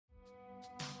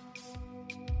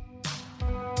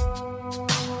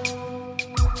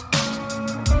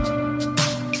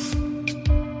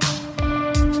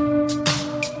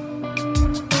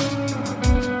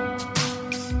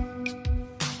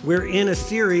We're in a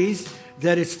series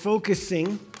that is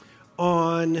focusing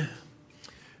on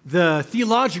the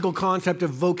theological concept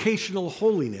of vocational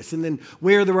holiness, and then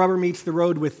where the rubber meets the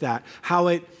road with that, how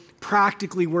it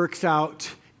practically works out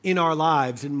in our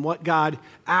lives and what God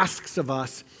asks of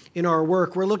us in our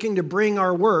work. We're looking to bring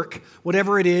our work,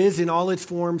 whatever it is in all its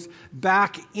forms,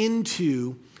 back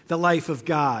into the life of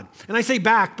God. And I say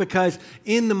back because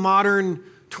in the modern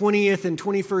 20th and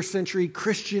 21st century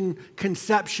Christian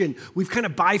conception, we've kind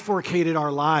of bifurcated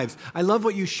our lives. I love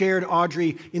what you shared,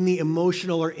 Audrey, in the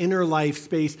emotional or inner life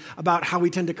space about how we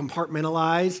tend to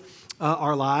compartmentalize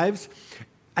our lives.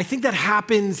 I think that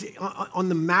happens on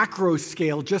the macro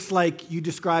scale, just like you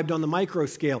described on the micro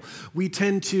scale. We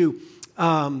tend to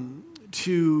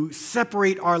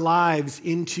separate our lives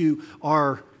into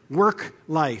our work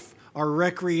life, our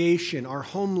recreation, our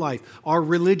home life, our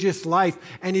religious life,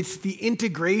 and it's the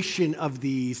integration of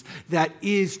these that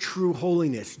is true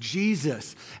holiness.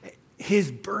 Jesus, his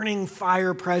burning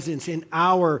fire presence in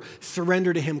our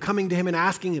surrender to him, coming to him and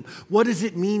asking him, what does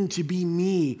it mean to be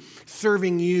me,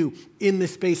 serving you in the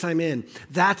space I'm in?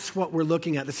 That's what we're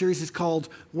looking at. The series is called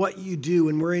What You Do,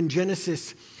 and we're in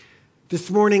Genesis this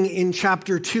morning in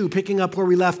chapter 2, picking up where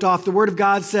we left off. The Word of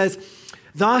God says,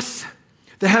 thus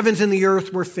the heavens and the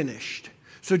earth were finished.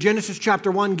 So Genesis chapter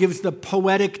 1 gives the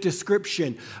poetic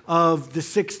description of the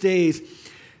 6 days.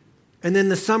 And then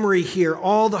the summary here,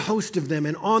 all the host of them.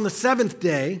 And on the seventh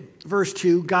day, verse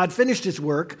 2, God finished his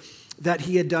work that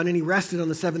he had done, and he rested on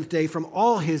the seventh day from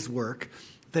all his work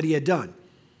that he had done.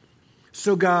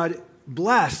 So God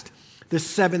blessed the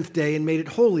seventh day and made it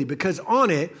holy, because on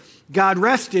it God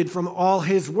rested from all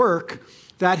his work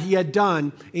that he had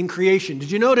done in creation.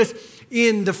 Did you notice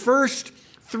in the first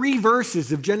 3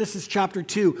 verses of Genesis chapter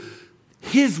 2,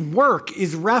 his work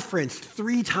is referenced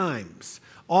 3 times.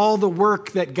 All the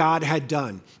work that God had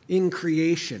done in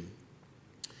creation.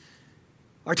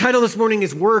 Our title this morning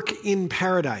is Work in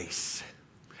Paradise.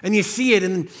 And you see it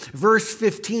in verse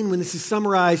 15 when this is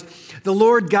summarized. The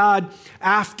Lord God,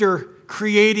 after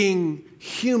creating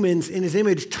humans in his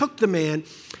image, took the man,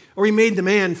 or he made the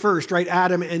man first, right?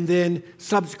 Adam, and then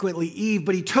subsequently Eve.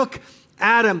 But he took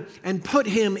Adam and put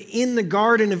him in the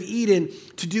Garden of Eden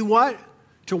to do what?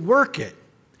 To work it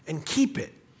and keep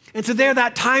it. And so there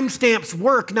that time stamps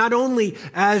work not only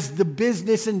as the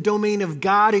business and domain of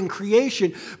God in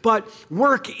creation, but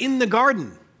work in the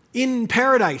garden, in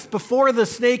paradise, before the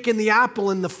snake and the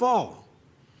apple in the fall.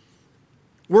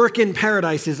 Work in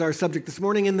paradise is our subject this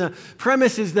morning, and the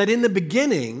premise is that in the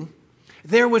beginning,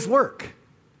 there was work.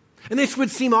 And this would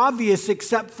seem obvious,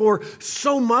 except for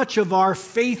so much of our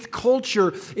faith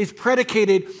culture is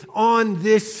predicated on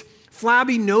this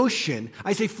flabby notion.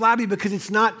 I say flabby because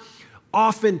it's not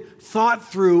often thought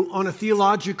through on a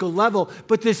theological level,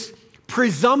 but this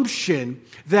presumption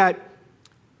that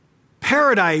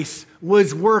paradise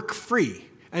was work-free,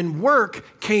 and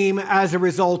work came as a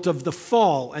result of the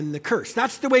fall and the curse.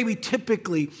 That's the way we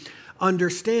typically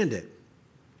understand it.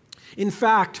 In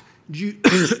fact, the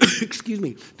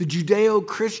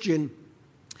Judeo-Christian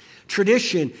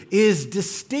tradition is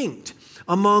distinct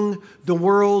among the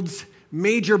world's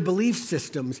major belief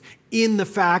systems in the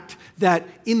fact that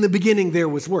in the beginning there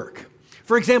was work.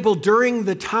 For example, during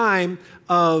the time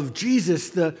of Jesus,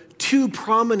 the 2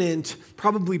 prominent,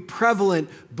 probably prevalent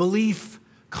belief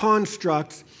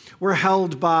constructs were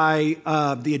held by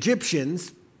the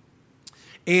Egyptians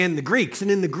and the Greeks. And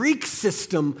in the Greek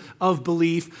system of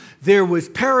belief, there was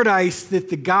paradise that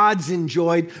the gods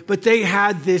enjoyed, but they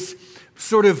had this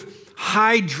sort of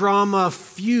high drama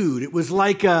feud. It was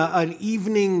like an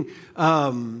evening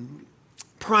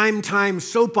primetime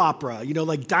soap opera,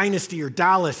 like Dynasty or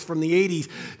Dallas from the 80s.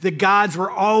 The gods were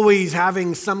always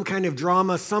having some kind of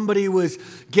drama. Somebody was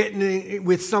getting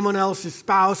with someone else's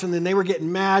spouse, and then they were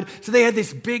getting mad. So they had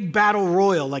this big battle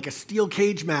royal, like a steel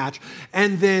cage match.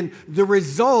 And then the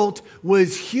result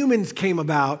was humans came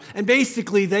about, and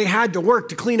basically they had to work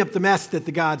to clean up the mess that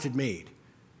the gods had made.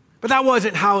 But that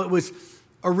wasn't how it was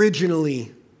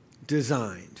originally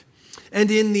designed. And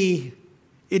in the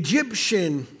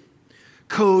Egyptian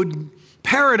code,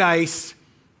 paradise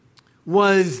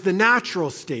was the natural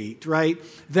state, right?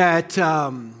 That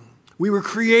we were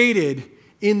created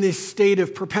in this state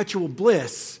of perpetual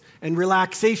bliss and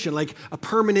relaxation, like a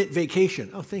permanent vacation.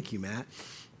 Oh, thank you, Matt.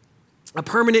 A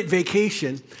permanent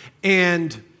vacation.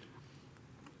 And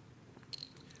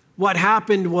what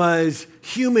happened was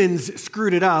humans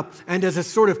screwed it up, and as a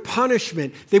sort of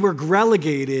punishment, they were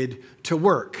relegated to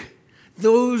work.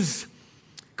 Those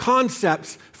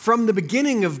concepts from the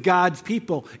beginning of God's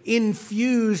people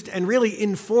infused and really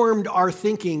informed our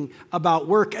thinking about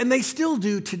work, and they still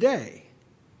do today.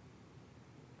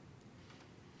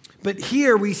 But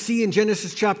here we see in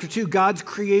Genesis chapter 2, God's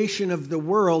creation of the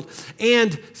world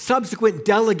and subsequent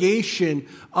delegation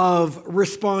of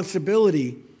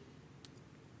responsibility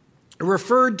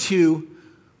referred to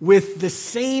with the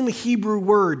same Hebrew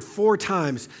word 4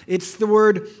 times. It's the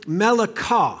word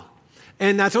melakah.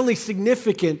 And that's only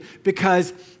significant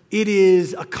because it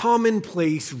is a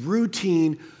commonplace,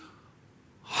 routine,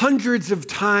 hundreds of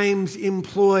times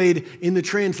employed in the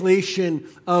translation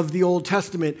of the Old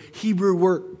Testament Hebrew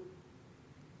word.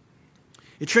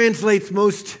 It translates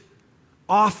most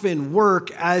often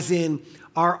work as in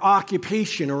our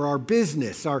occupation or our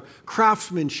business, our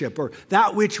craftsmanship, or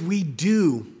that which we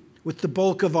do with the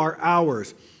bulk of our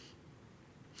hours.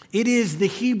 It is the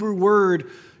Hebrew word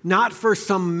not for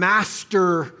some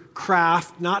master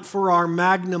craft, not for our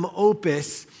magnum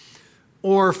opus,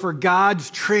 or for God's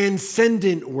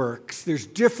transcendent works. There's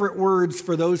different words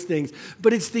for those things,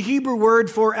 but it's the Hebrew word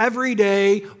for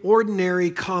everyday,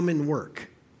 ordinary, common work.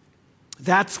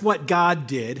 That's what God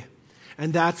did,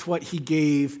 and that's what he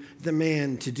gave the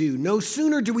man to do. No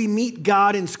sooner do we meet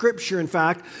God in Scripture, in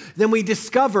fact, than we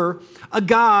discover a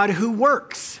God who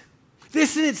works.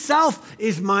 This in itself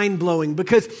is mind-blowing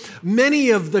because many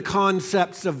of the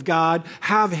concepts of God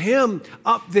have him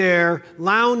up there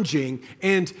lounging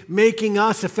and making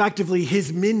us effectively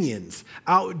his minions,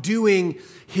 outdoing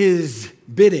his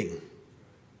bidding.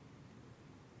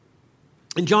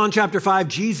 In John chapter 5,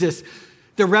 Jesus,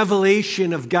 the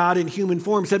revelation of God in human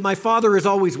form, said, "My Father is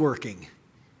always working,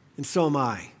 and so am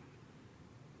I."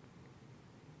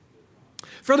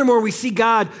 Furthermore, we see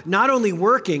God not only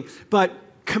working, but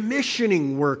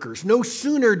commissioning workers. No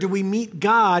sooner do we meet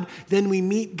God than we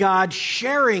meet God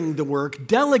sharing the work,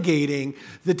 delegating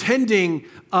the tending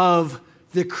of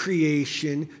the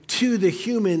creation to the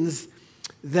humans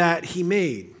that he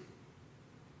made.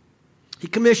 He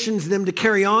commissions them to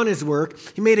carry on his work.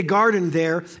 He made a garden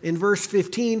there in verse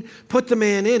 15, put the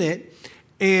man in it,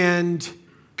 and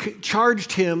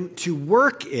charged him to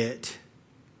work it,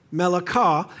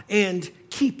 melakah, and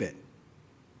keep it.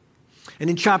 And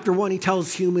in chapter 1, he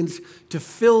tells humans to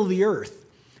fill the earth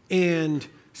and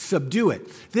subdue it.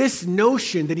 This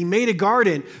notion that he made a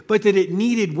garden, but that it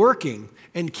needed working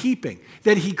and keeping,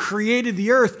 that he created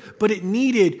the earth, but it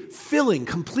needed filling,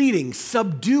 completing,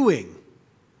 subduing,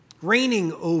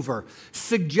 reigning over,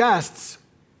 suggests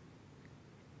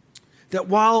that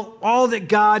while all that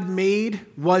God made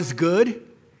was good,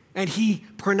 and he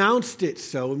pronounced it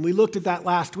so, and we looked at that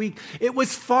last week, it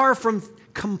was far from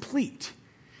complete.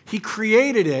 He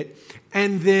created it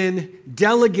and then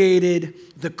delegated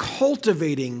the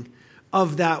cultivating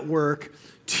of that work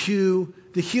to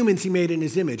the humans he made in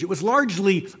his image. It was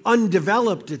largely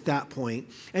undeveloped at that point,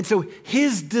 and so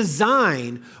his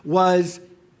design was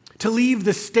to leave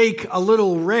the steak a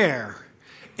little rare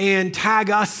and tag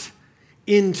us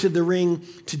into the ring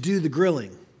to do the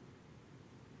grilling,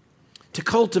 to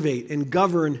cultivate and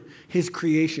govern his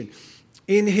creation.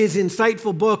 In his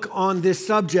insightful book on this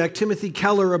subject, Timothy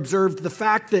Keller observed the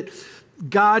fact that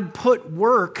God put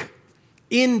work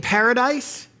in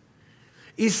paradise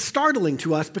is startling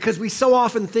to us because we so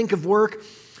often think of work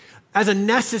as a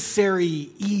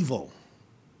necessary evil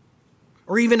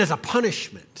or even as a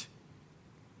punishment.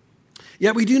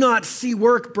 Yet we do not see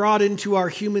work brought into our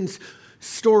human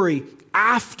story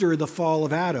after the fall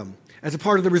of Adam as a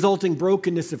part of the resulting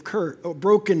brokenness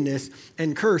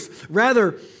and curse.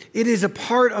 Rather, it is a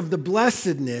part of the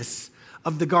blessedness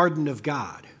of the garden of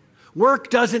God. Work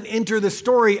doesn't enter the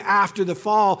story after the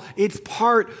fall. It's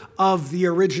part of the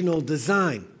original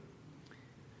design.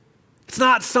 It's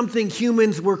not something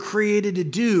humans were created to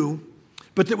do,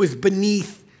 but that was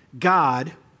beneath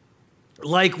God,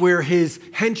 like we're his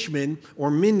henchmen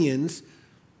or minions.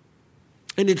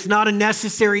 And it's not a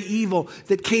necessary evil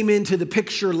that came into the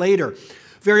picture later.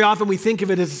 Very often we think of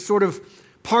it as sort of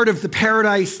part of the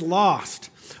paradise lost.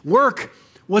 Work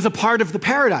was a part of the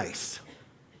paradise.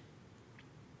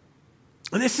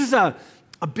 And this is a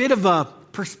bit of a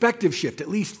perspective shift, at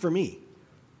least for me.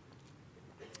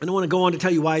 And I want to go on to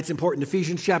tell you why it's important.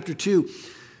 Ephesians chapter 2,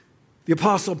 the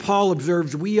Apostle Paul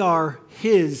observes we are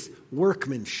his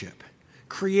workmanship,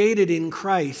 created in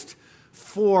Christ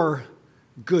for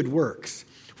good works,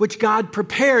 which God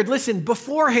prepared, listen,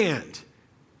 beforehand,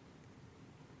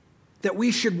 that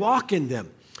we should walk in them.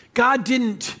 God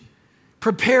didn't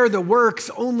prepare the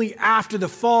works only after the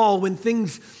fall when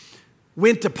things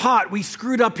went to pot. We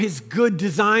screwed up his good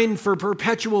design for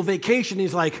perpetual vacation.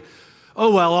 He's like,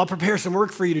 oh, well, I'll prepare some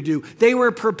work for you to do. They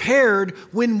were prepared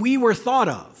when we were thought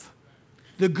of,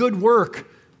 the good work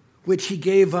which he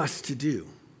gave us to do.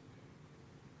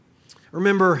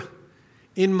 Remember,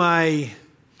 in my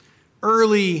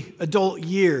early adult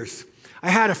years, I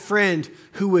had a friend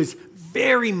who was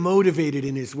very motivated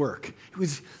in his work. He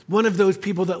was one of those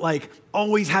people that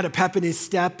always had a pep in his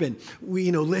step, and we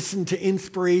listened to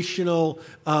inspirational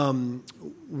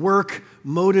work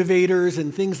motivators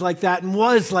and things like that, and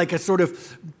was like a sort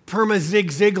of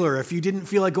Zig Ziglar. If you didn't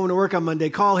feel like going to work on Monday,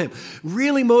 call him.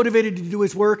 Really motivated to do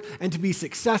his work and to be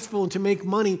successful and to make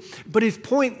money. But his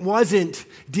point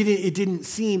didn't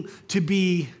seem to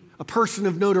be a person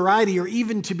of notoriety or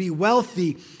even to be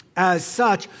wealthy as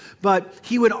such, but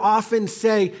he would often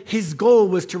say his goal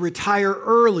was to retire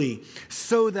early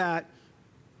so that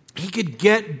he could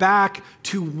get back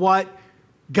to what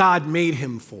God made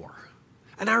him for.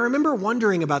 And I remember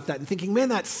wondering about that and thinking, man,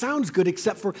 that sounds good,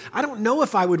 except for I don't know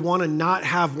if I would want to not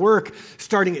have work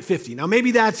starting at 50. Now,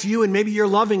 maybe that's you and maybe you're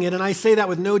loving it, and I say that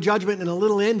with no judgment and a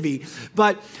little envy.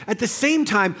 But at the same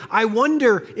time, I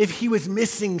wonder if he was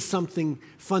missing something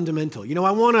fundamental.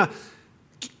 I want to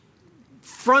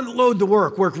front load the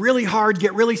work really hard,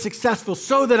 get really successful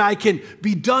so that I can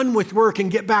be done with work and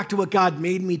get back to what God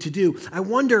made me to do. I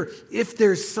wonder if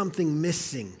there's something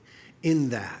missing in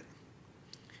that.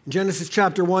 In Genesis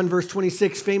chapter 1, verse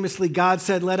 26, famously, God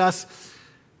said, "Let us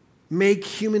make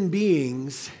human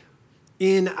beings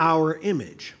in our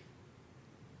image,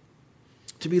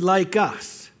 to be like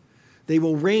us. They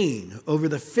will reign over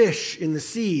the fish in the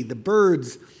sea, the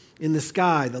birds in the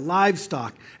sky, the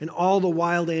livestock, and all the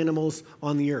wild animals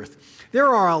on the earth." There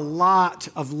are a lot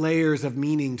of layers of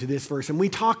meaning to this verse, and we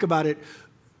talk about it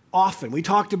often. We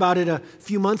talked about it a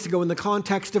few months ago in the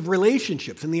context of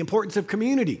relationships and the importance of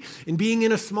community and being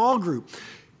in a small group.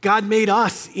 God made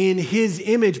us in his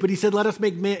image, but he said, let us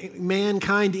make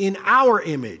mankind in our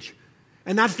image.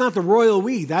 And that's not the royal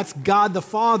we, that's God the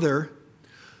Father,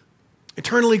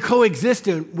 eternally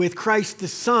coexistent with Christ the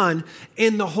Son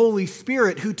and the Holy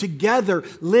Spirit, who together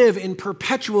live in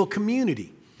perpetual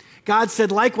community. God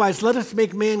said, likewise, let us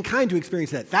make mankind to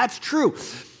experience that. That's true.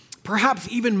 Perhaps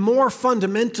even more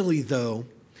fundamentally, though,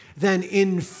 than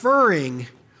inferring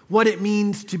what it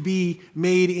means to be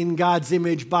made in God's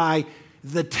image by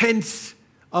the tense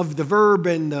of the verb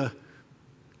and the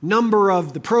number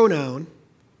of the pronoun,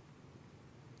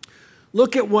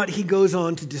 look at what he goes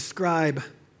on to describe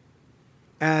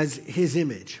as his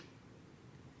image.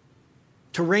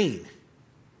 To reign.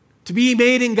 To be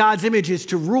made in God's image is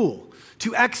to rule,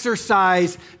 to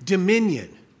exercise dominion,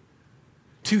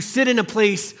 to sit in a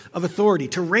place of authority,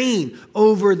 to reign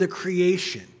over the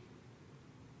creation.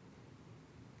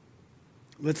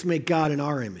 Let's make God in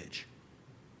our image.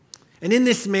 And in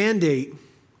this mandate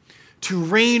to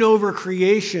reign over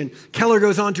creation, Keller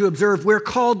goes on to observe, we're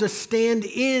called to stand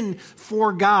in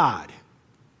for God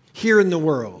here in the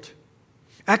world,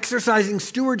 exercising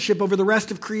stewardship over the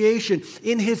rest of creation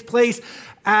in his place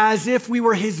as if we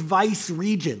were his vice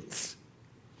regents.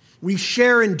 We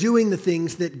share in doing the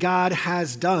things that God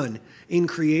has done in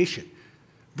creation,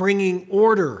 bringing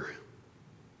order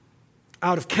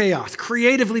out of chaos,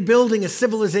 creatively building a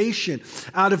civilization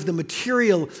out of the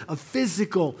material of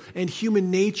physical and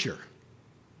human nature,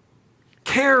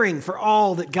 caring for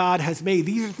all that God has made.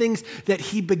 These are things that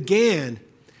he began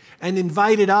and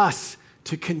invited us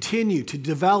to continue to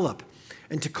develop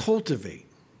and to cultivate.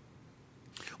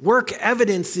 Work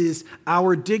evidences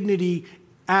our dignity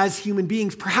as human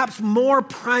beings, perhaps more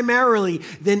primarily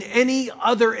than any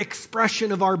other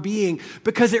expression of our being,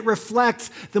 because it reflects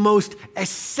the most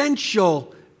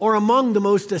essential, or among the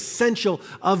most essential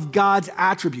of God's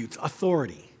attributes,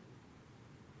 authority.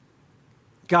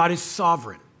 God is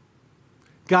sovereign.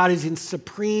 God is in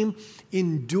supreme,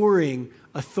 enduring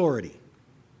authority.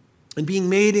 And being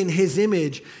made in his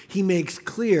image, he makes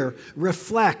clear,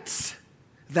 reflects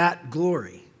that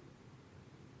glory.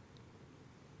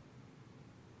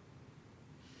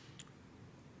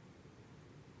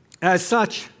 As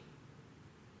such,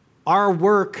 our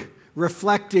work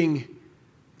reflecting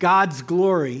God's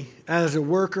glory as a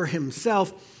worker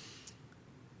himself,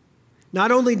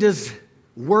 not only does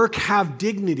work have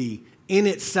dignity in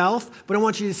itself, but I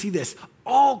want you to see this.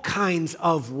 All kinds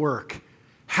of work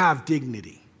have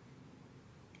dignity.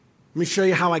 Let me show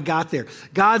you how I got there.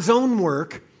 God's own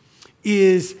work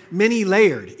is many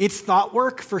layered. It's thought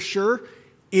work for sure.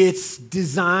 It's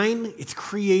design. It's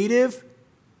creative.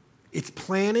 It's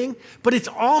planning, but it's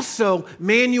also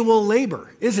manual labor,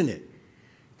 isn't it?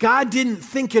 God didn't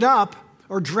think it up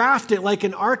or draft it like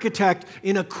an architect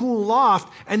in a cool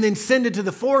loft and then send it to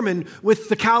the foreman with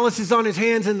the calluses on his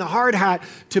hands and the hard hat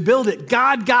to build it.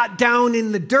 God got down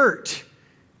in the dirt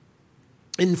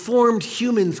and formed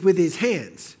humans with his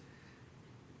hands.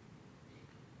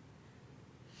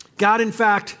 God, in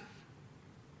fact,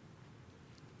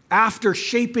 after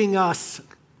shaping us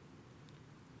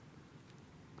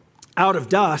out of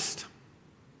dust,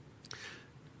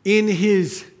 in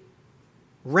his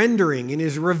rendering, in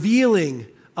his revealing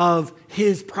of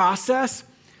his process,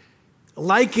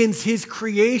 likens his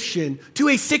creation to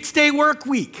a 6-day work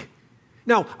week.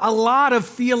 Now, a lot of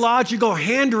theological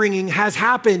hand-wringing has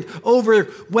happened over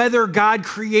whether God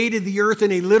created the earth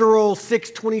in a literal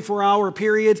 6 24-hour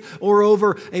periods or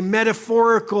over a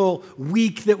metaphorical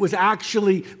week that was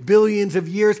actually billions of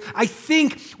years. I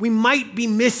think we might be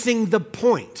missing the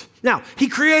point. Now, he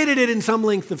created it in some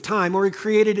length of time, or he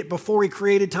created it before he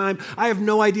created time. I have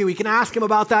no idea. We can ask him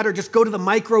about that, or just go to the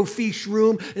microfiche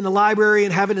room in the library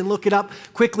in heaven and look it up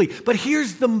quickly. But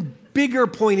here's the bigger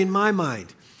point in my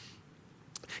mind.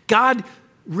 God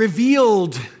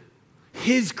revealed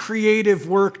his creative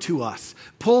work to us,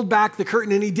 pulled back the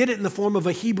curtain, and he did it in the form of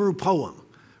a Hebrew poem,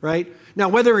 right? Now,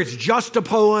 whether it's just a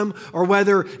poem or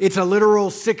whether it's a literal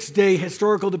 6-day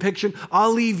historical depiction,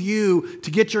 I'll leave you to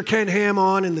get your Ken Ham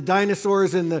on and the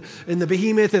dinosaurs and the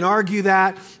behemoth and argue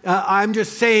that. I'm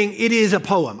just saying it is a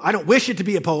poem. I don't wish it to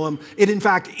be a poem. It, in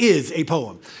fact, is a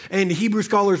poem. And Hebrew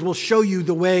scholars will show you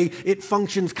the way it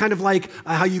functions, kind of like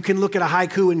how you can look at a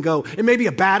haiku and go, it may be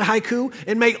a bad haiku.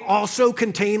 It may also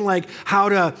contain like how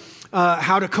to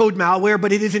code malware,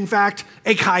 but it is, in fact,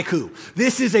 a haiku.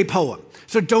 This is a poem.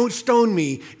 So don't stone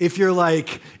me if you're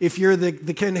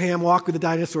the Ken Ham Walk with the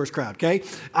Dinosaurs crowd, okay?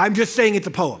 I'm just saying it's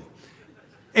a poem.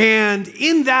 And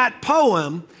in that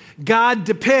poem, God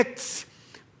depicts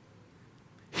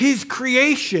his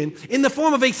creation in the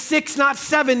form of a 6, not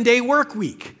 7-day work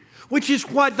week, which is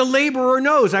what the laborer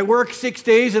knows. I work 6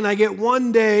 days and I get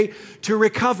 1 day to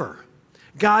recover.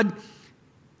 God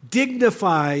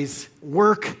dignifies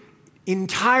work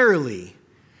entirely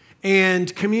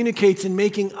and communicates in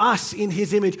making us in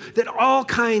his image that all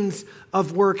kinds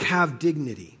of work have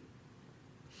dignity.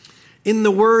 In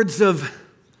the words of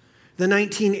the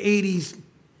 1980s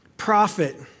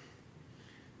prophet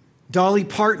Dolly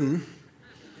Parton,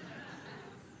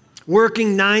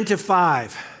 working 9 to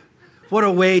 5, what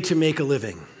a way to make a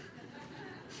living.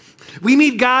 We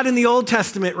meet God in the Old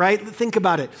Testament, right? Think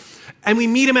about it. And we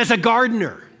meet him as a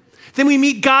gardener. Then we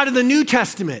meet God in the New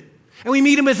Testament, and we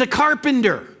meet him as a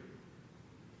carpenter.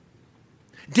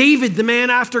 David, the man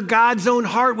after God's own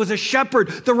heart, was a shepherd.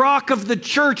 The rock of the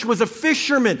church was a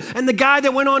fisherman. And the guy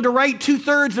that went on to write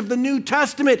 2/3 of the New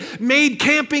Testament made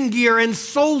camping gear and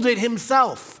sold it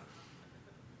himself.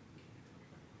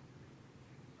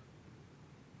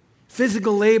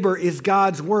 Physical labor is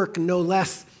God's work, no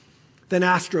less than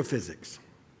astrophysics.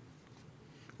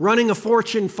 Running a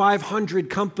Fortune 500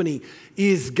 company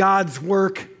is God's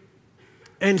work,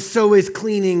 and so is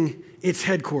cleaning its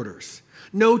headquarters.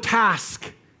 No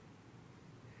task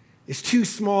is too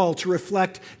small to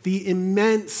reflect the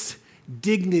immense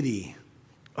dignity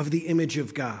of the image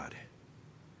of God.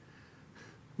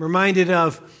 I'm reminded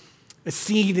of a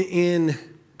scene in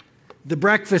The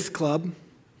Breakfast Club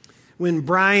when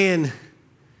Brian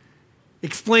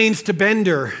explains to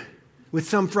Bender with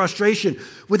some frustration,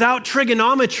 without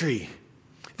trigonometry,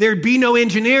 there'd be no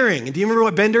engineering. And do you remember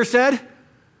what Bender said?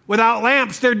 Without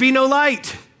lamps, there'd be no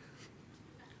light.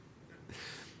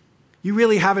 You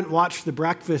really haven't watched The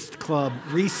Breakfast Club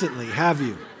recently, have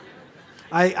you?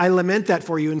 I lament that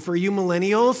for you. And for you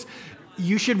millennials,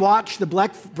 you should watch The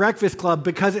Breakfast Club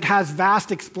because it has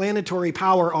vast explanatory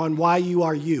power on why you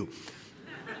are you.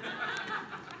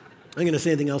 I'm going to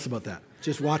say anything else about that.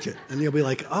 Just watch it. And you'll be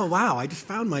like, oh, wow, I just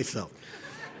found myself.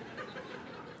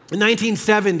 In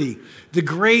 1970,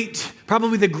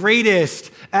 probably the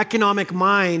greatest economic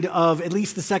mind of at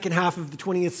least the second half of the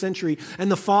 20th century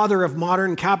and the father of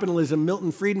modern capitalism,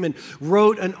 Milton Friedman,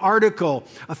 wrote an article,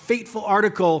 a fateful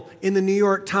article in the New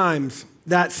York Times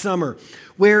that summer,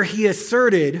 where he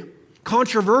asserted,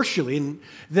 controversially,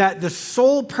 that the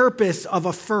sole purpose of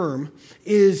a firm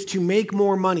is to make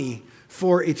more money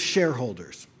for its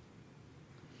shareholders.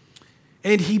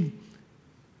 And he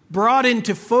brought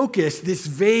into focus this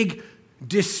vague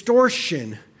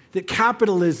distortion that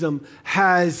capitalism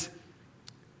has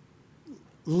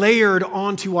layered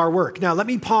onto our work. Now, let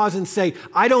me pause and say,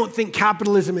 I don't think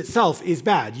capitalism itself is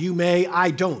bad. You may,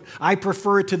 I don't. I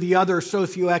prefer it to the other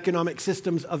socioeconomic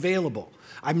systems available.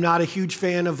 I'm not a huge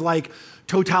fan of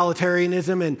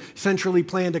totalitarianism and centrally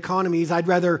planned economies. I'd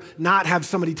rather not have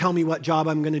somebody tell me what job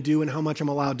I'm going to do and how much I'm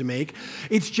allowed to make.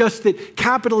 It's just that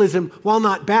capitalism, while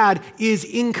not bad, is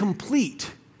incomplete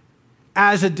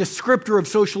as a descriptor of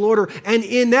social order and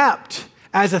inept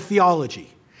as a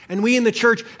theology. And we in the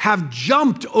church have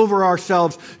jumped over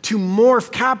ourselves to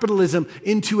morph capitalism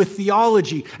into a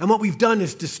theology. And what we've done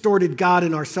is distorted God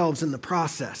and ourselves in the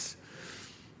process.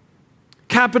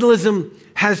 Capitalism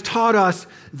has taught us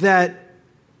that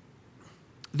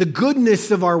The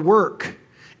goodness of our work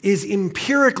is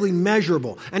empirically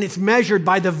measurable, and it's measured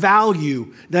by the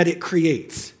value that it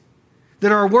creates.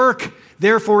 That our work,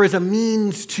 therefore, is a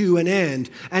means to an end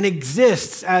and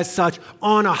exists as such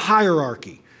on a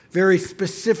hierarchy, very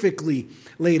specifically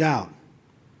laid out.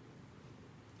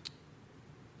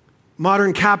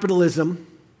 Modern capitalism,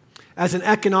 as an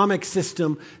economic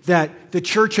system that the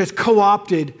church has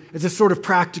co-opted as a sort of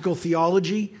practical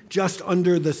theology, just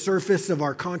under the surface of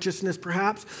our consciousness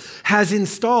perhaps, has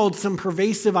installed some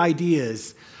pervasive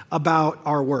ideas about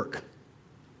our work.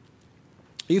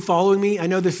 Are you following me? I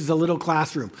know this is a little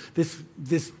classroom.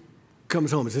 This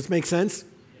comes home. Does this make sense?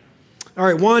 All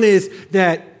right, one is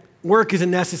that work is a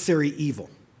necessary evil.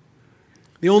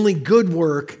 The only good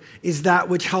work is that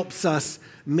which helps us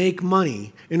make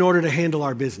money in order to handle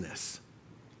our business.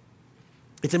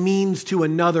 It's a means to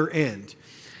another end.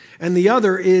 And the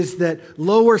other is that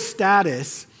lower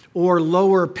status or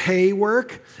lower pay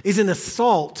work is an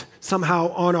assault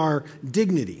somehow on our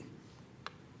dignity.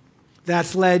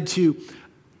 That's led to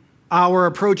our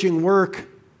approaching work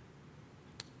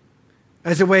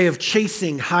as a way of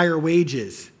chasing higher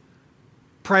wages,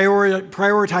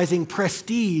 prioritizing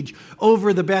prestige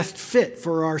over the best fit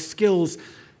for our skills,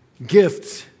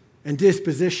 gifts, and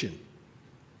disposition.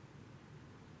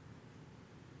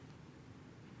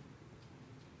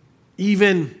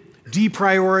 Even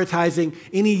deprioritizing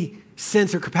any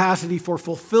sense or capacity for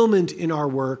fulfillment in our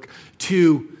work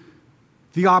to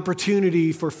the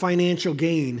opportunity for financial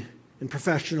gain and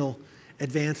professional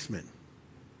advancement.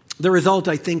 The result,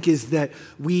 I think, is that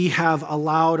we have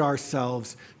allowed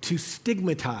ourselves to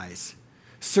stigmatize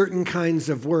certain kinds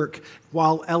of work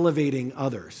while elevating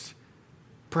others.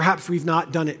 Perhaps we've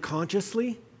not done it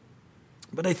consciously,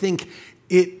 but I think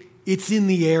it's in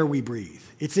the air we breathe.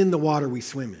 It's in the water we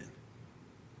swim in.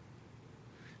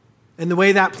 And the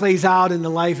way that plays out in the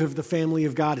life of the family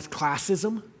of God is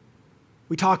classism.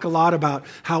 We talk a lot about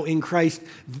how in Christ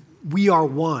we are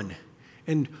one.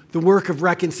 And the work of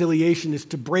reconciliation is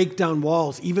to break down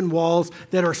walls, even walls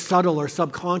that are subtle or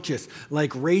subconscious,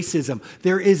 like racism.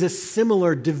 There is a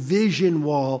similar division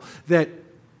wall that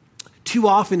too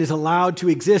often is allowed to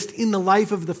exist in the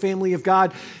life of the family of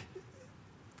God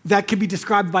that can be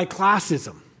described by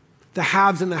classism, the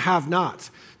haves and the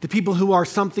have-nots, the people who are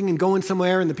something and going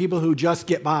somewhere and the people who just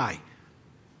get by.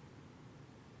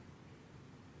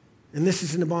 And this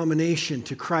is an abomination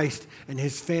to Christ and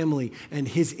his family and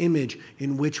his image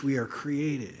in which we are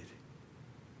created.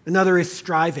 Another is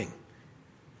striving.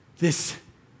 This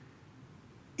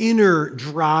inner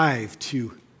drive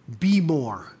to be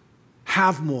more,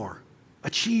 have more,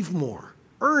 achieve more,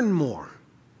 earn more.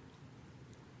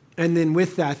 And then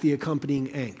with that, the accompanying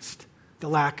angst, the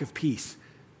lack of peace,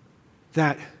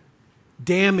 that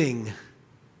damning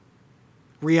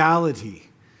reality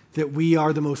that we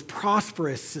are the most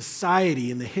prosperous society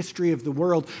in the history of the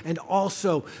world and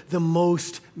also the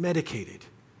most medicated,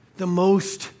 the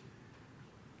most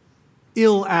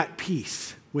ill at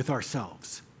peace with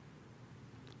ourselves.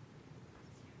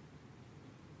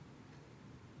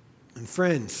 And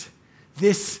friends,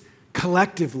 this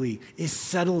collectively is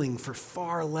settling for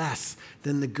far less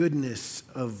than the goodness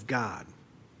of God.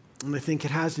 And I think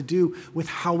it has to do with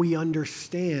how we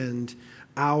understand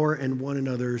our and one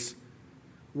another's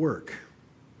work.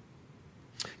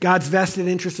 God's vested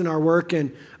interest in our work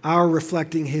and our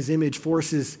reflecting his image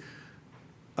forces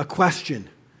a question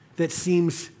that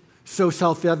seems so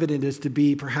self-evident as to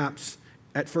be perhaps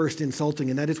at first insulting,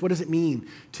 and that is, what does it mean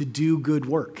to do good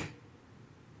work?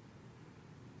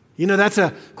 You know, that's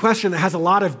a question that has a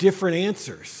lot of different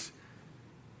answers.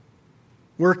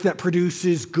 Work that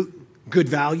produces good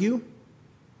value,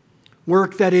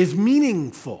 work that is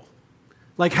meaningful,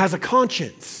 like has a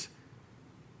conscience.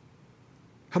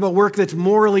 How about work that's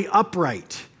morally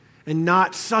upright and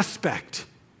not suspect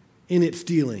in its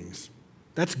dealings?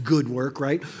 That's good work,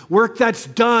 right? Work that's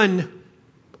done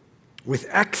with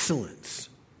excellence.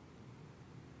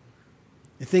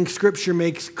 I think Scripture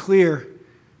makes clear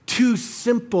two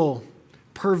simple,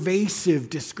 pervasive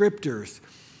descriptors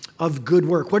of good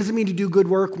work. What does it mean to do good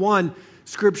work? One,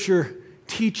 Scripture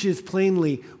teaches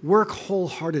plainly, work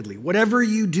wholeheartedly. Whatever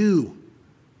you do,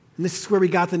 and this is where we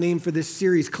got the name for this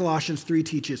series, Colossians 3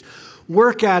 teaches.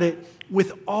 Work at it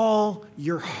with all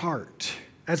your heart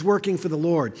as working for the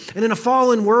Lord. And in a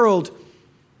fallen world,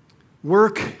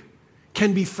 work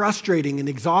can be frustrating and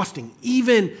exhausting,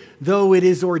 even though it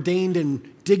is ordained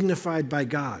and dignified by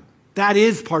God. That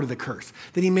is part of the curse,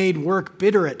 that he made work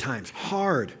bitter at times,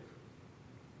 hard.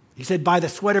 He said, by the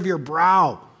sweat of your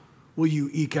brow will you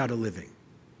eke out a living.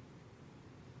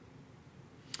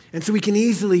 And so we can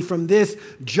easily, from this,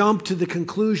 jump to the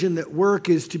conclusion that work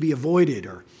is to be avoided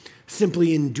or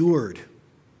simply endured.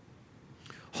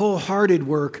 Wholehearted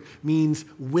work means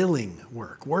willing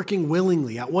work, working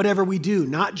willingly at whatever we do,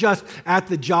 not just at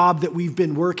the job that we've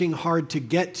been working hard to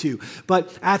get to,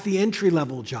 but at the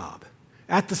entry-level job,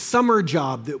 at the summer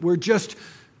job that we're just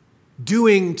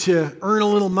doing to earn a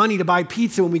little money to buy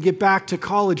pizza when we get back to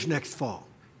college next fall.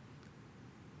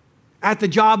 At the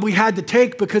job we had to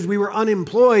take because we were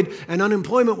unemployed and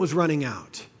unemployment was running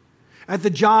out. At the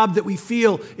job that we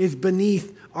feel is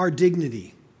beneath our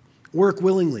dignity. Work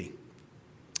willingly.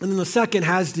 And then the second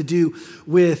has to do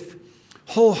with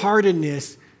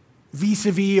wholeheartedness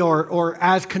vis-a-vis or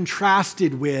as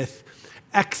contrasted with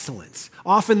excellence.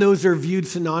 Often those are viewed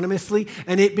synonymously,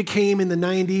 and it became in the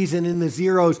 90s and in the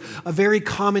zeros a very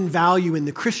common value in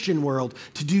the Christian world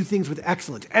to do things with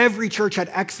excellence. Every church had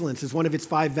excellence as one of its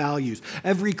 5 values.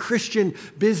 Every Christian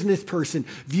business person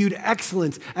viewed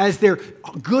excellence as their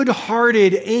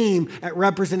good-hearted aim at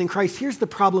representing Christ. Here's the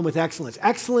problem with excellence.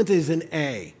 Excellent is an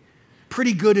A.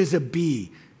 Pretty good is a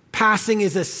B. Passing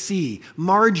is a C.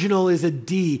 Marginal is a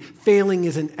D. Failing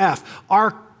is an F.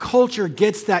 Our culture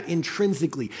gets that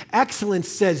intrinsically. Excellence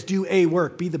says do A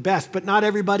work, be the best, but not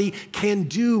everybody can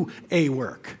do A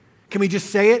work. Can we just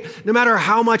say it? No matter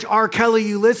how much R. Kelly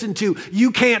you listen to,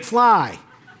 you can't fly.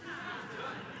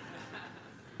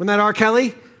 Wasn't that R.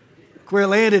 Kelly? Where it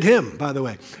landed him, by the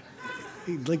way.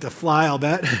 He'd like to fly, I'll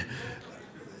bet.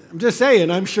 I'm just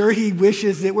saying, I'm sure he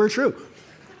wishes it were true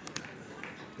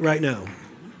right now.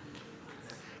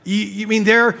 You mean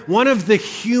one of the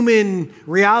human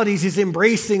realities is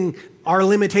embracing our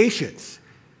limitations.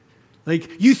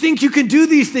 Like, you think you can do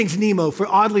these things, Nemo, for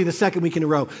oddly the second week in a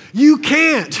row. You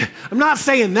can't. I'm not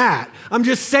saying that. I'm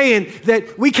just saying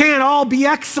that we can't all be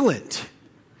excellent.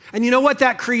 And you know what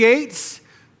that creates?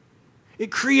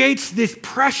 It creates this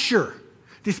pressure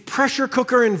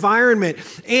cooker environment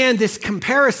and this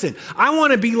comparison. I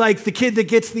want to be like the kid that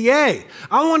gets the A.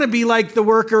 I want to be like the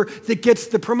worker that gets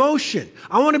the promotion.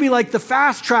 I want to be like the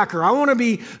fast tracker. I want to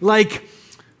be like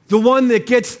the one that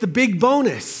gets the big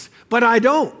bonus. But I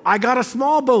don't. I got a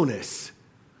small bonus.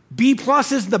 B+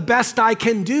 is the best I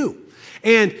can do.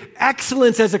 And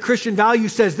excellence as a Christian value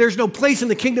says there's no place in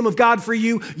the kingdom of God for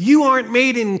you. You aren't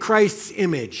made in Christ's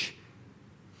image.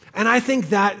 And I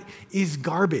think that is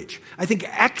garbage. I think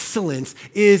excellence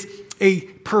is a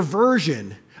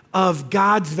perversion of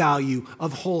God's value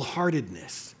of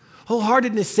wholeheartedness.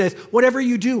 Wholeheartedness says, whatever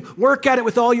you do, work at it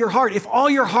with all your heart. If all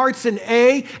your heart's an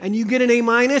A and you get an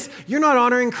A-, you're not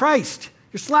honoring Christ.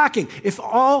 You're slacking. If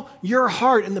all your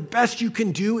heart and the best you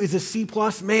can do is a C+,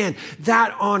 man,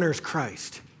 that honors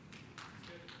Christ.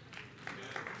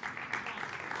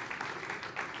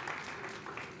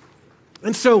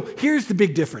 And so here's the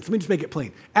big difference. Let me just make it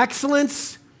plain.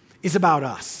 Excellence is about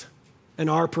us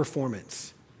and our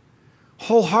performance.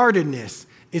 Wholeheartedness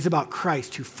is about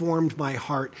Christ who formed my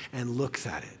heart and looks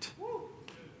at it.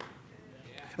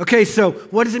 Okay, so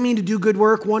what does it mean to do good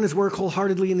work? One is work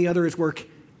wholeheartedly and the other is work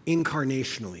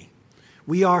incarnationally.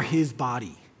 We are his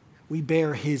body. We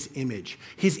bear his image.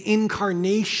 His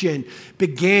incarnation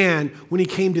began when he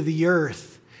came to the earth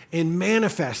and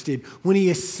manifested when he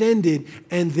ascended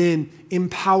and then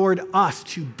empowered us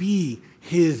to be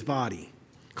his body.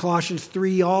 Colossians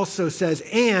 3 also says,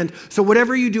 and so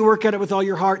whatever you do, work at it with all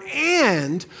your heart,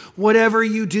 and whatever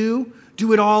you do,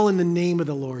 do it all in the name of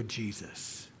the Lord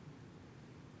Jesus.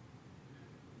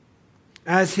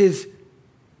 As his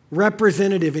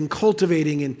representative in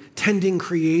cultivating and tending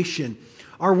creation,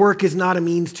 our work is not a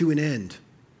means to an end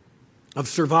of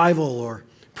survival or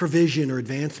provision or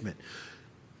advancement.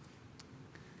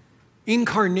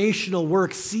 Incarnational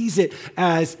work sees it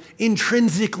as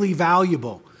intrinsically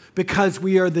valuable because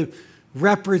we are the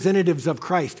representatives of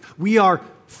Christ. We are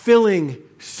filling,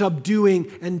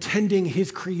 subduing, and tending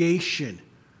his creation.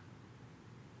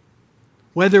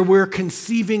 Whether we're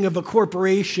conceiving of a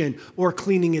corporation or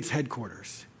cleaning its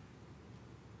headquarters.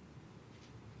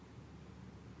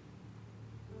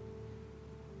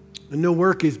 And no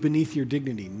work is beneath your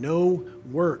dignity. No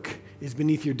work is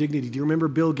beneath your dignity. Do you remember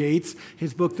Bill Gates?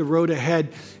 His book, The Road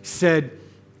Ahead, said,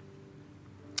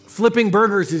 flipping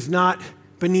burgers is not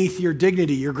beneath your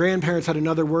dignity. Your grandparents had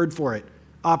another word for it,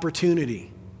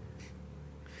 opportunity.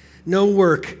 No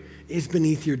work is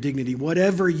beneath your dignity.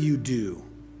 Whatever you do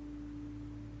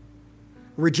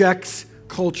rejects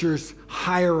culture's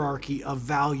hierarchy of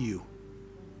value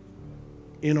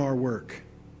in our work.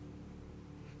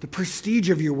 The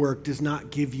prestige of your work does not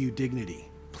give you dignity.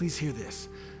 Please hear this.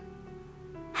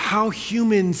 How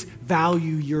humans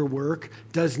value your work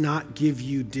does not give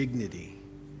you dignity.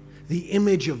 The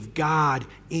image of God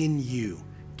in you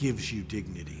gives you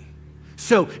dignity.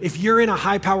 So if you're in a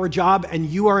high-powered job and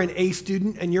you are an A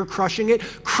student and you're crushing it,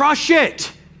 crush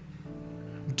it.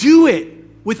 Do it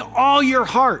with all your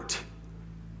heart.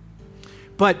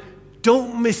 But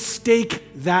don't mistake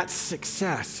that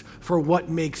success for what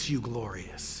makes you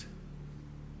glorious.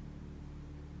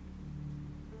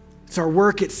 It's our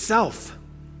work itself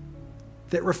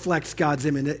that reflects God's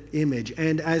image.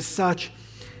 And as such,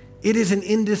 it is an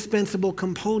indispensable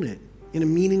component in a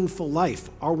meaningful life.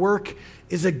 Our work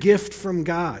is a gift from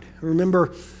God. I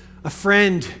remember a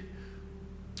friend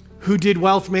who did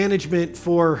wealth management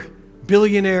for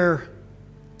billionaire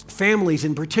families,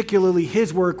 and particularly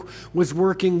his work was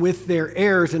working with their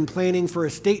heirs and planning for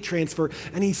estate transfer.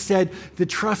 And he said the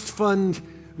trust fund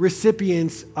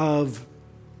recipients of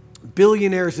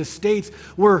billionaires' estates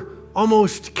were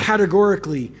almost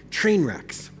categorically train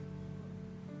wrecks.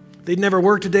 They'd never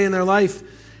worked a day in their life,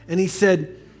 and he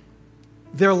said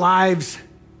their lives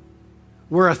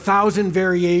were 1,000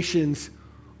 variations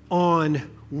on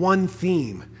one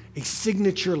theme, a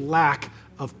signature lack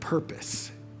of purpose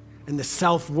and the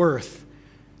self-worth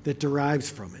that derives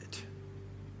from it.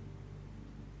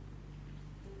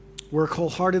 Work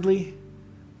wholeheartedly,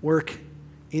 work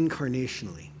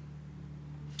incarnationally.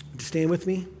 Would you stand with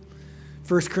me?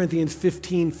 1 Corinthians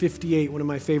 15:58, one of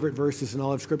my favorite verses in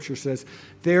all of Scripture, says,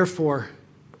 "Therefore,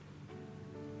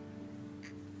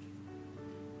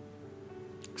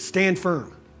 stand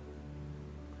firm.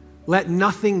 Let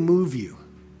nothing move you.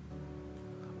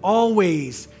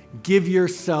 Always give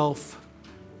yourself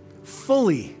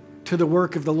fully to the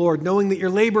work of the Lord, knowing that your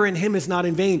labor in Him is not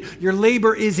in vain." Your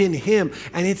labor is in Him,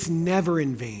 and it's never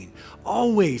in vain.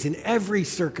 Always, in every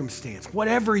circumstance,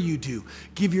 whatever you do,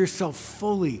 give yourself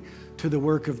fully to the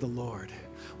work of the Lord.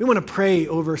 We want to pray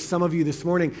over some of you this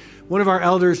morning. One of our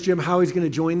elders, Jim Howie's going to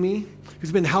join me,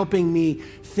 who's been helping me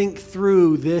think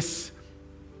through this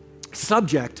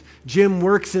subject. Jim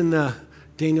works in the,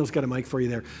 Daniel's got a mic for you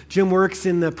there. Jim works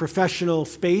in the professional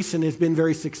space and has been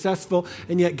very successful,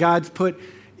 and yet God's put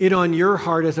it on your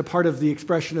heart as a part of the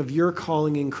expression of your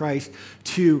calling in Christ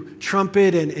to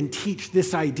trumpet and teach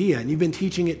this idea. And you've been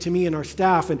teaching it to me and our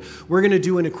staff, and we're going to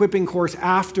do an equipping course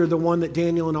after the one that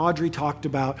Daniel and Audrey talked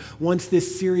about. Once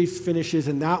this series finishes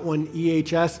and that one,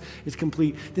 EHS, is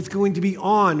complete, that's going to be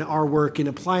on our work in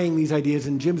applying these ideas,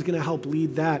 and Jim's going to help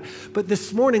lead that. But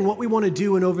this morning, what we want to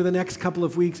do and over the next couple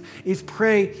of weeks is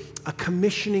pray a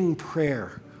commissioning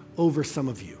prayer over some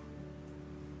of you.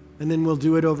 And then we'll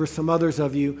do it over some others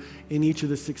of you in each of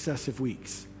the successive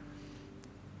weeks.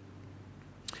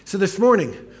 So this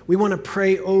morning, we want to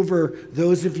pray over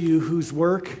those of you whose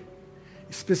work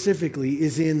specifically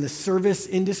is in the service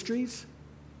industries,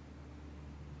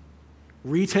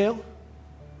 retail,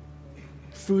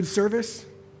 food service,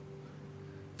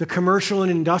 the commercial and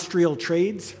industrial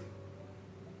trades,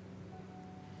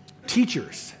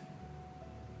 teachers,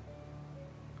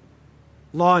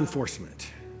 law enforcement,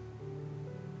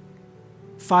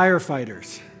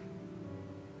 firefighters,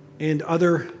 and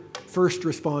other first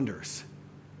responders.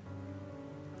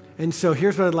 And so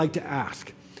here's what I'd like to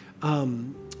ask.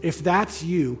 If that's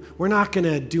you, we're not going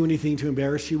to do anything to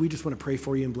embarrass you. We just want to pray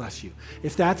for you and bless you.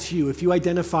 If that's you, if you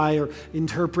identify or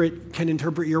can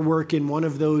interpret your work in one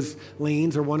of those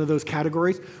lanes or one of those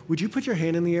categories, would you put your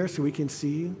hand in the air so we can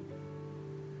see you?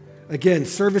 Again,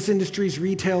 service industries,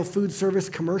 retail, food service,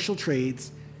 commercial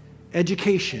trades,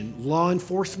 education, law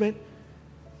enforcement,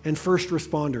 and first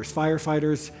responders,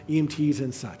 firefighters, EMTs,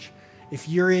 and such. If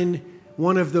you're in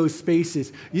one of those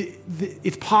spaces,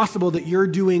 it's possible that you're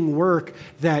doing work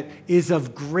that is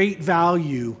of great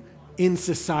value in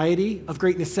society, of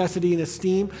great necessity and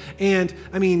esteem. And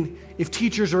I mean, if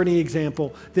teachers are any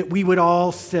example, that we would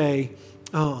all say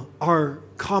are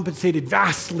compensated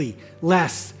vastly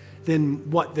less than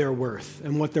what they're worth,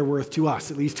 and what they're worth to us,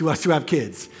 at least to us who have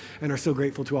kids and are so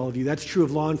grateful to all of you. That's true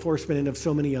of law enforcement and of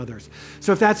so many others.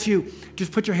 So if that's you,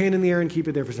 just put your hand in the air and keep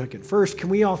it there for a second. First, can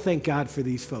we all thank God for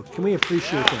these folks? Can we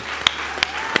appreciate them?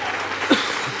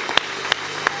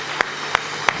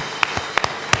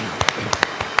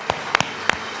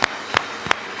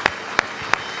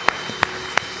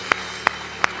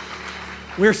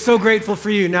 We're so grateful for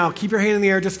you. Now, keep your hand in the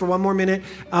air just for one more minute,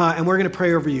 and we're going to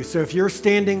pray over you. So if you're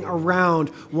standing around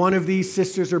one of these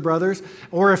sisters or brothers,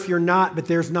 or if you're not, but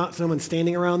there's not someone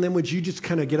standing around them, would you just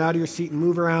kind of get out of your seat and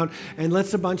move around, and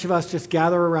let's a bunch of us just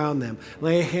gather around them,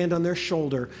 lay a hand on their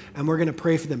shoulder, and we're going to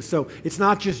pray for them. So it's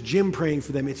not just Jim praying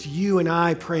for them, it's you and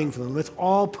I praying for them. Let's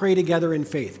all pray together in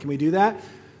faith. Can we do that?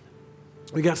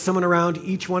 We got someone around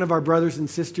each one of our brothers and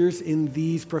sisters in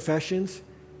these professions.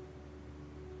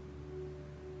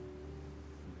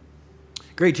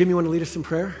 Great. Jim, you want to lead us in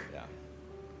prayer? Yeah.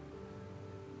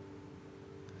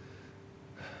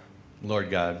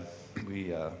 Lord God,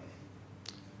 we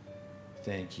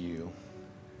thank you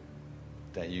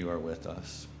that you are with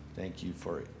us. Thank you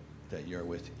for that you're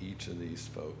with each of these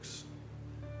folks.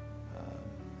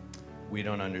 We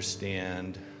don't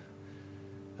understand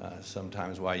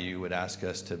sometimes why you would ask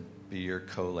us to be your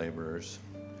co-laborers,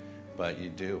 but you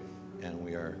do, and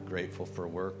we are grateful for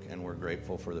work, and we're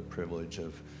grateful for the privilege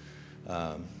of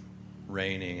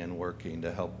reigning and working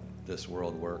to help this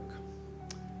world work.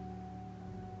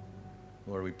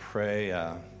 Lord, we pray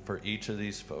for each of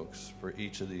these folks, for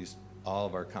each of these, all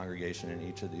of our congregation in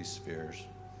each of these spheres,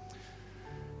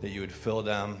 that you would fill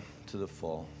them to the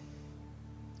full.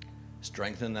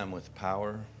 Strengthen them with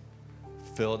power.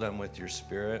 Fill them with your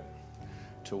Spirit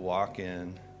to walk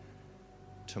in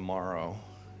tomorrow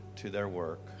to their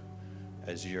work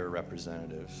as your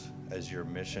representatives, as your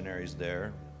missionaries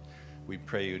there. We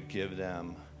pray you'd give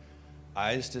them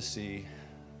eyes to see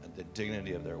the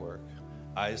dignity of their work,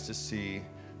 eyes to see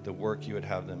the work you would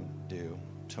have them do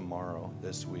tomorrow,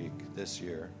 this week, this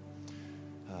year.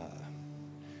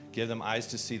 Give them eyes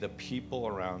to see the people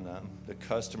around them, the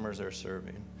customers they're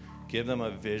serving. Give them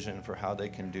a vision for how they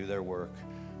can do their work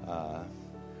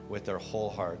with their whole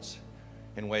hearts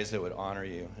in ways that would honor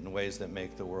you, in ways that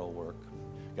make the world work.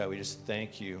 God, we just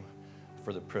thank you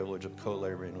for the privilege of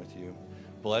co-laboring with you.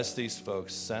 Bless these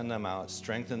folks, send them out,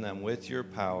 strengthen them with your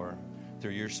power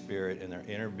through your Spirit in their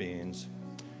inner beings,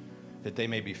 that they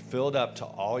may be filled up to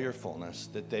all your fullness,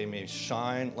 that they may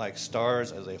shine like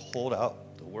stars as they hold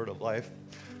out the word of life.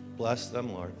 Bless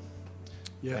them, Lord.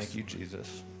 Yes. Thank you,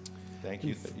 Jesus. Thank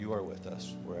you that you are with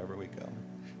us wherever we go.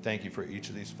 Thank you for each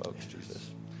of these folks,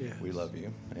 Jesus. Yes. We love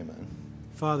you. Amen.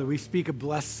 Father, we speak a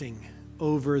blessing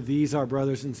over these, our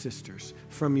brothers and sisters,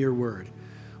 from your word.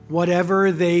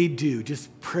 Whatever they do,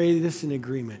 just pray this in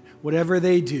agreement. Whatever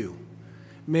they do,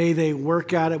 may they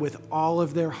work at it with all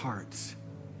of their hearts.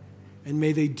 And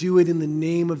may they do it in the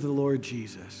name of the Lord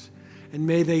Jesus. And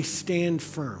may they stand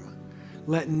firm.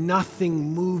 Let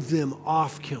nothing move them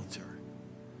off kilter.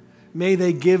 May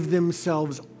they give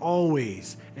themselves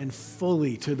always and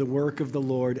fully to the work of the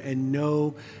Lord and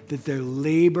know that their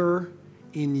labor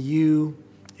in you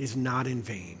is not in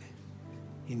vain.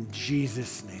 In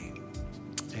Jesus' name,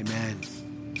 amen.